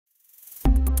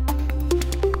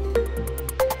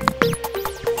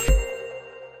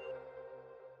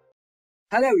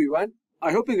Hello everyone,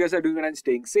 I hope you guys are doing well and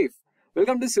staying safe.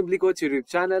 Welcome to SimpliCode's YouTube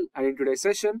channel, and in today's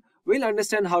session, we'll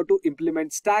understand how to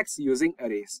implement stacks using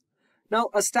arrays. Now,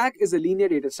 a stack is a linear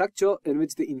data structure in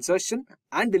which the insertion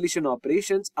and deletion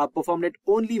operations are performed at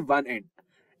only one end.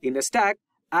 In a stack,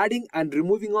 adding and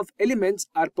removing of elements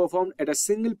are performed at a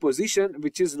single position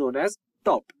which is known as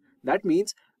top. That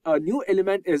means a new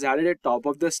element is added at top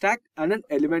of the stack and an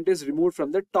element is removed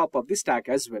from the top of the stack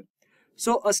as well.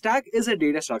 So a stack is a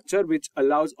data structure which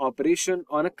allows operation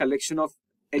on a collection of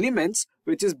elements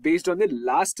which is based on the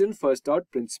last in first out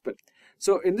principle.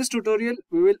 So in this tutorial,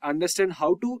 we will understand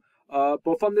how to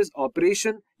perform this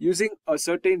operation using a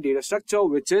certain data structure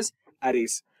which is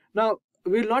arrays. Now,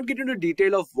 we will not get into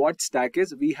detail of what stack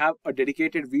is. We have a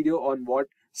dedicated video on what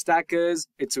stack is,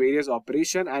 its various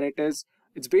operation, and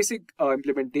its basic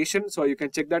implementation. So you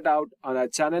can check that out on our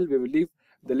channel. We will leave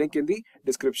the link in the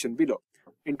description below.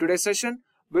 In today's session,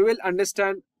 we will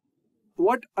understand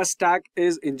what a stack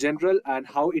is in general and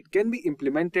how it can be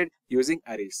implemented using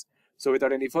arrays. So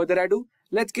without any further ado,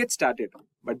 let's get started.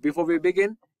 But before we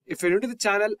begin, if you're new to the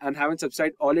channel and haven't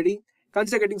subscribed already,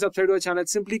 consider getting subscribed to our channel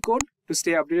SimpliCode to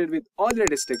stay updated with all the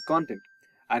latest tech content.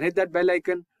 And hit that bell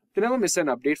icon to never miss an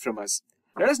update from us.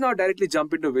 Let us now directly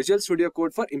jump into Visual Studio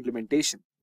Code for implementation.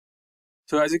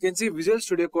 So as you can see, Visual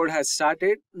Studio Code has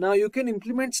started. Now you can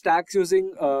implement stacks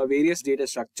using various data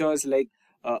structures like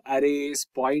arrays,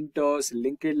 pointers,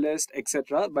 linked list,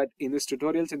 etc. But in this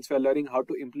tutorial, since we are learning how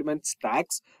to implement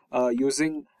stacks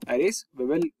using arrays, we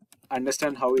will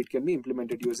understand how it can be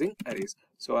implemented using arrays.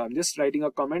 So I'm just writing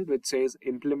a comment which says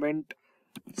implement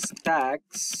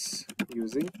stacks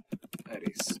using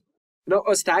arrays. Now,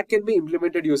 a stack can be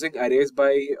implemented using arrays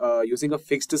by using a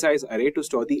fixed size array to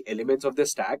store the elements of the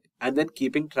stack and then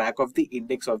keeping track of the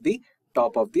index of the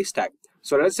top of the stack.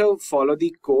 So let's follow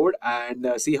the code and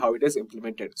see how it is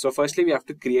implemented. So firstly, we have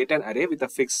to create an array with a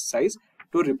fixed size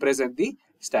to represent the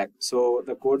stack. So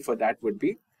the code for that would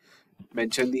be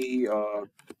mention the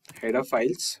header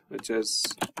files, which is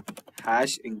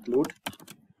hash include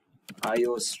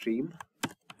iostream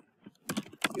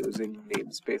using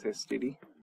namespace std.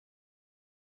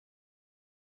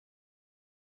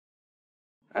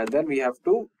 And then we have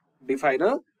to define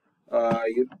a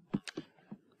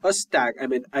stack,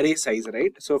 array size,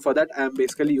 right? So for that, I'm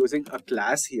basically using a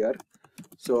class here.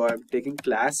 So I'm taking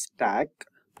class stack,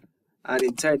 and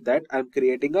inside that, I'm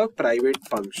creating a private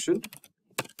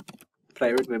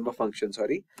member function,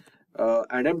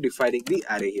 and I'm defining the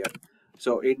array here.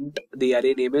 So the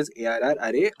array name is arr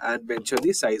array and mention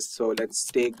the size. So let's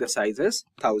take the size as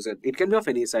 1000. It can be of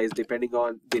any size depending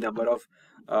on the number of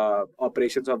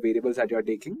operations or variables that you're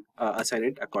taking, assign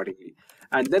it accordingly.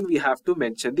 And then we have to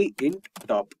mention the int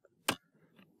top.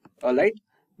 All right.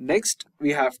 Next,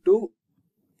 we have to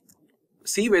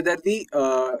see whether the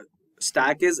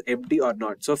stack is empty or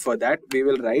not. So for that, we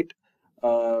will write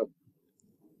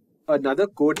another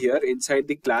code here inside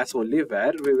the class only,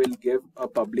 where we will give a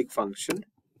public function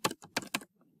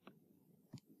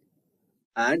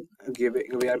and we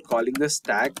are calling the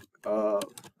stack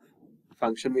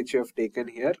function which we have taken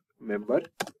here member.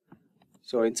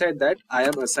 So inside that, I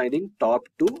am assigning top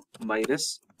to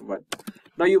 -1.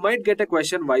 Now you might get a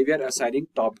question why we are assigning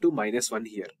top to -1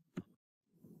 here.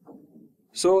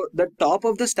 So the top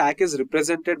of the stack is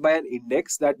represented by an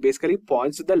index that basically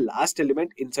points to the last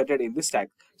element inserted in the stack.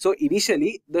 So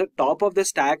initially, the top of the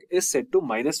stack is set to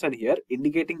 -1 here,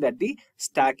 indicating that the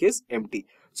stack is empty.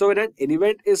 So when an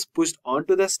element is pushed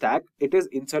onto the stack, it is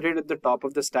inserted at the top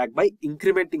of the stack by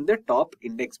incrementing the top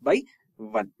index by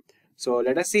 1. So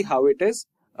let us see how it is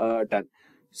done.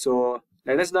 So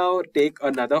let us now take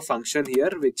another function here,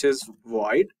 which is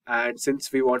void. And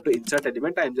since we want to insert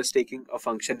element, I am just taking a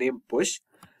function name push.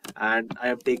 And I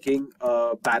am taking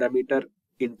a parameter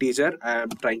integer. I am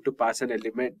trying to pass an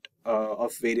element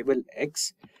of variable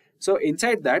x. So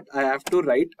inside that, I have to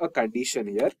write a condition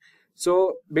here.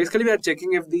 So basically, we are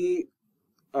checking if the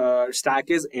stack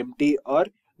is empty or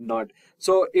not.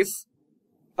 So if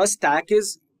a stack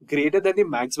is greater than the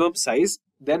maximum size,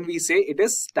 then we say it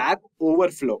is stack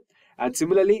overflow. And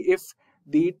similarly, if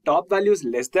the top value is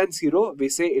less than 0, we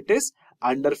say it is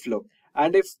underflow.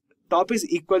 And if top is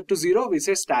equal to 0, we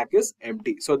say stack is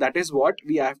empty. So that is what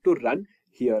we have to run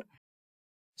here.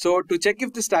 So to check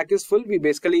if the stack is full, we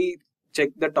basically check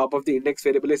the top of the index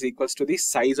variable is equals to the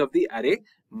size of the array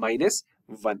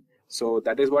 -1. So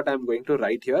that is what I'm going to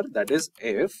write here. That is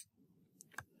if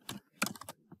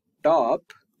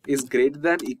top is greater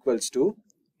than equals to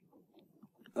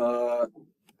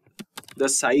the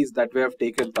size that we have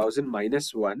taken 1000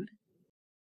 -1.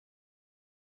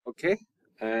 Okay,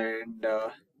 and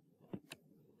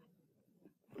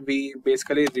we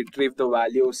basically retrieve the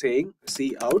value saying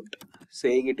cout,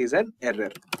 saying it is an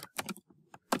error.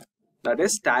 That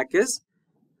is, stack is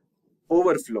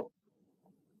overflow.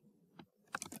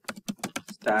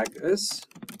 Stack is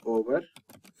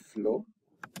overflow,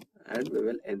 and we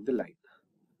will end the line.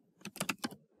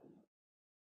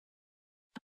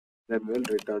 Then we will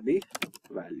return the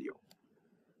value.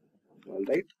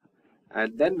 Alright.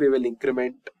 And then we will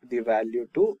increment the value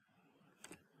to,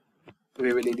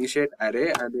 we will initiate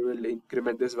array and we will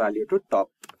increment this value to top.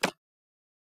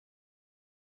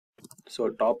 So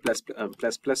top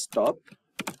plus top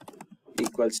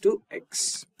equals to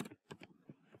x.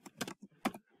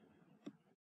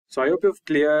 So I hope you've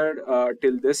cleared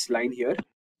till this line here.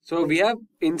 So we have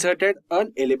inserted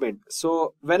an element.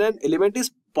 So when an element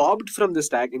is popped from the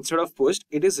stack instead of pushed,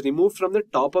 it is removed from the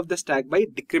top of the stack by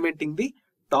decrementing the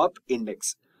top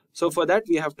index. So for that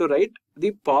we have to write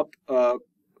the pop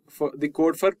for the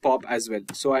code for pop as well.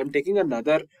 So I'm taking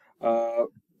another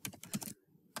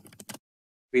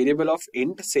variable of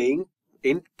int saying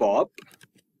int pop,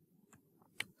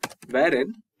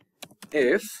 wherein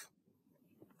if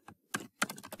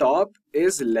top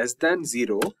is less than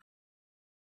 0,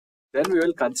 then we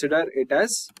will consider it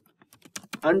as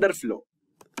underflow.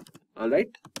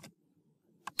 Alright.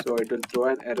 So it will throw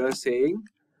an error saying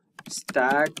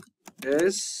stack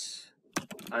is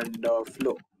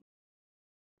underflow.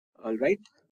 Alright.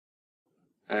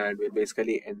 And we'll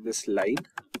basically end this line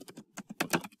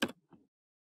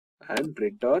and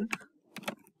return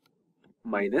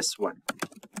 -1.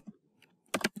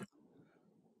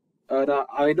 Now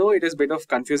I know it is a bit of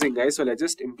confusing, guys, so let's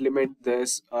just implement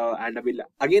this and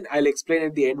I'll explain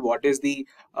at the end what is the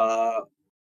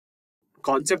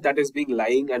concept that is being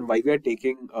lying and why we are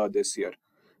taking this here.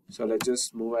 So let's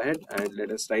just move ahead and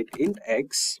let us write int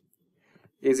x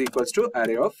is equals to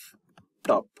array of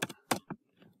top.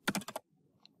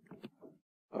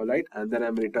 Alright, and then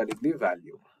I'm returning the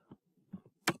value.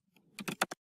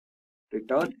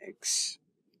 Return x.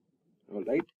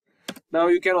 Alright. Now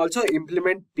you can also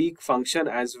implement peek function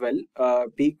as well.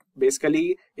 Peek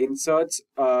basically inserts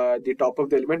the top of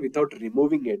the element without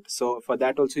removing it. So for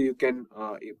that also you can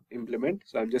implement.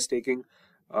 So I'm just taking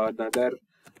another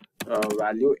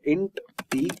value int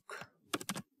peek.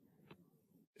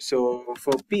 So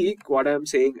for peek, what I'm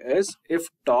saying is if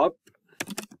top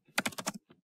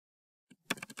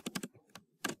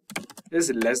is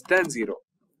less than 0,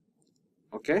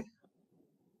 okay,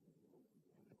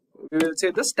 we will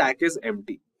say the stack is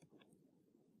empty.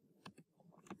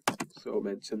 So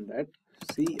mention that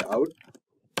cout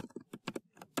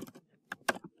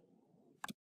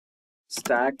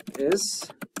stack is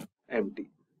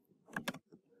empty.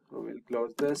 So we'll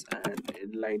close this and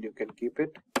inline you can keep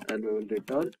it, and we will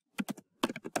return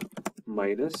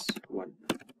 -1.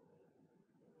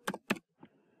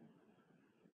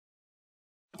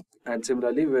 And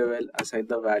similarly we will assign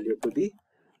the value to the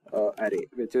array,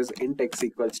 which is int x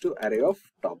equals to array of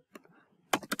top.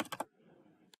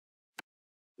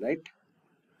 Right,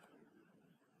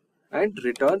 and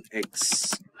return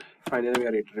x. Finally we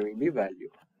are retrieving the value,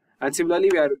 and similarly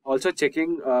we are also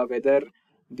checking whether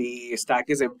the stack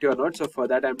is empty or not. So for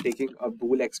that I'm taking a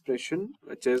bool expression,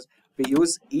 which is we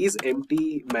use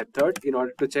isEmpty method in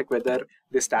order to check whether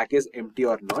the stack is empty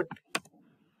or not.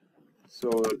 So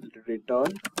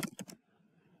return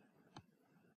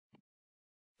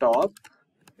top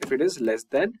if it is less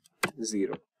than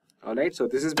 0. Alright, so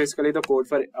this is basically the code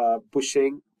for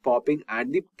pushing, popping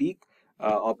and the peek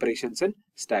operations in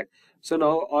stack. So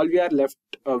now all we are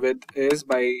left with is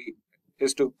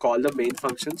to call the main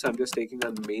function. So I'm just taking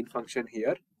a main function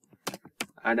here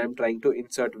and I'm trying to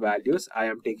insert values. I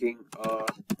am taking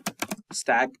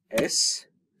stack s.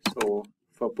 So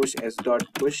for push s dot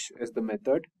push is the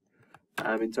method.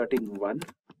 I'm inserting 1,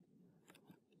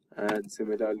 and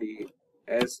similarly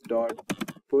s dot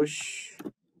push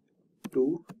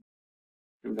 2,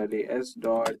 similarly s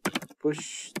dot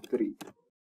push 3.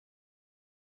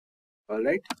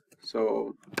 Alright,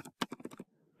 so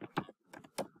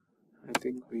I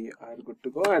think we are good to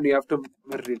go, and we have to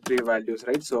retrieve values,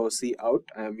 right? So cout,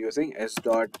 I am using s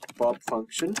dot pop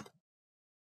function,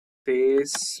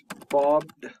 says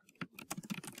popped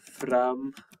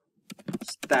from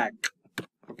stack.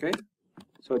 Okay,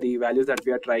 so the values that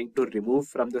we are trying to remove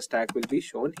from the stack will be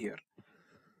shown here.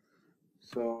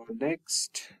 So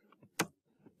next,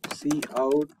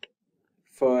 cout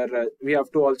for we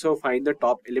have to also find the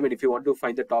top element. If you want to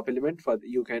find the top element, for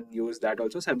you can use that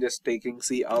also. So I'm just taking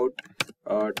cout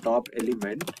top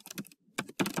element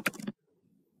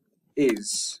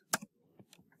is,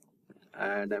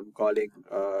 and I'm calling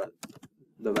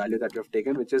the value that we have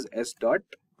taken, which is s dot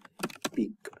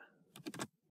peek.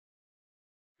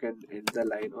 can end the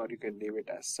line or you can leave it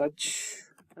as such.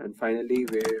 And finally,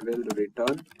 we will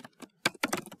return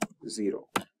 0.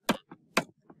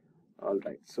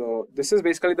 Alright, so this is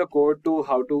basically the code to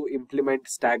how to implement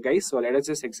stack, guys. So let us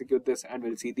just execute this and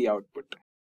we'll see the output.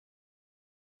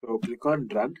 So click on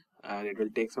run and it will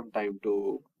take some time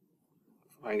to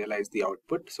finalize the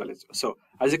output. So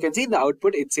as you can see in the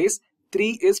output, it says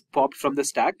 3 is popped from the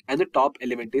stack and the top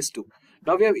element is 2.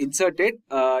 Now we have inserted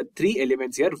 3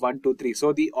 elements here, 1, 2, 3.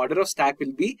 So the order of stack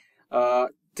will be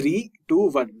 3, 2,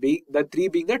 1, the 3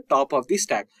 being the top of the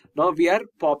stack. Now we are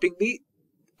popping the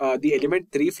element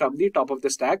 3 from the top of the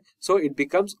stack, so it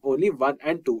becomes only 1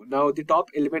 and 2. Now the top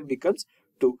element becomes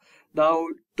 2. Now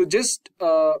to just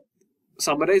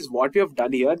summarize what we have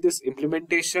done here, this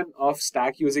implementation of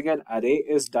stack using an array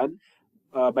is done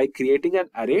by creating an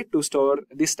array to store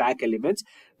the stack elements,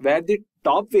 where the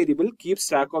top variable keeps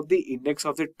track of the index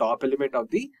of the top element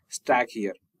of the stack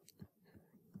here.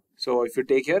 So if you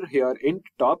take here int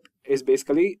top is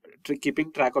basically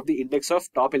keeping track of the index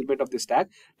of top element of the stack.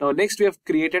 Now next we have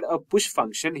created a push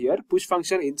function here. Push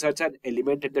function inserts an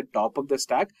element at the top of the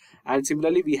stack, and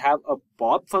similarly we have a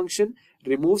pop function,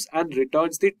 removes and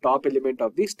returns the top element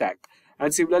of the stack.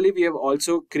 And similarly we have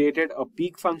also created a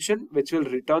peek function which will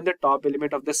return the top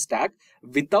element of the stack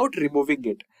without removing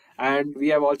it. And we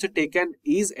have also taken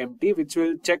isEmpty, which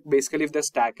will check basically if the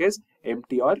stack is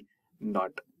empty or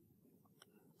not.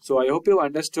 So I hope you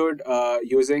understood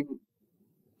using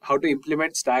how to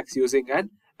implement stacks using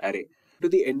an array. To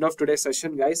the end of today's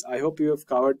session, guys, I hope you have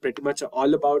covered pretty much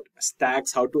all about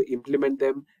stacks, how to implement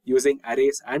them using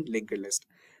arrays and linked list.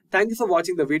 Thank you for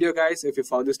watching the video, guys. If you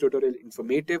found this tutorial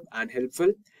informative and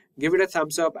helpful, give it a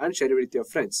thumbs up and share it with your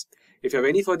friends. If you have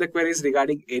any further queries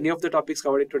regarding any of the topics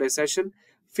covered in today's session,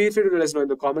 feel free to let us know in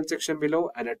the comment section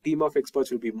below, and a team of experts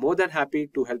will be more than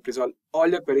happy to help resolve all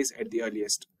your queries at the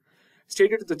earliest. Stay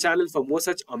tuned to the channel for more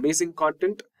such amazing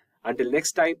content. Until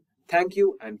next time, thank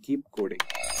you and keep coding.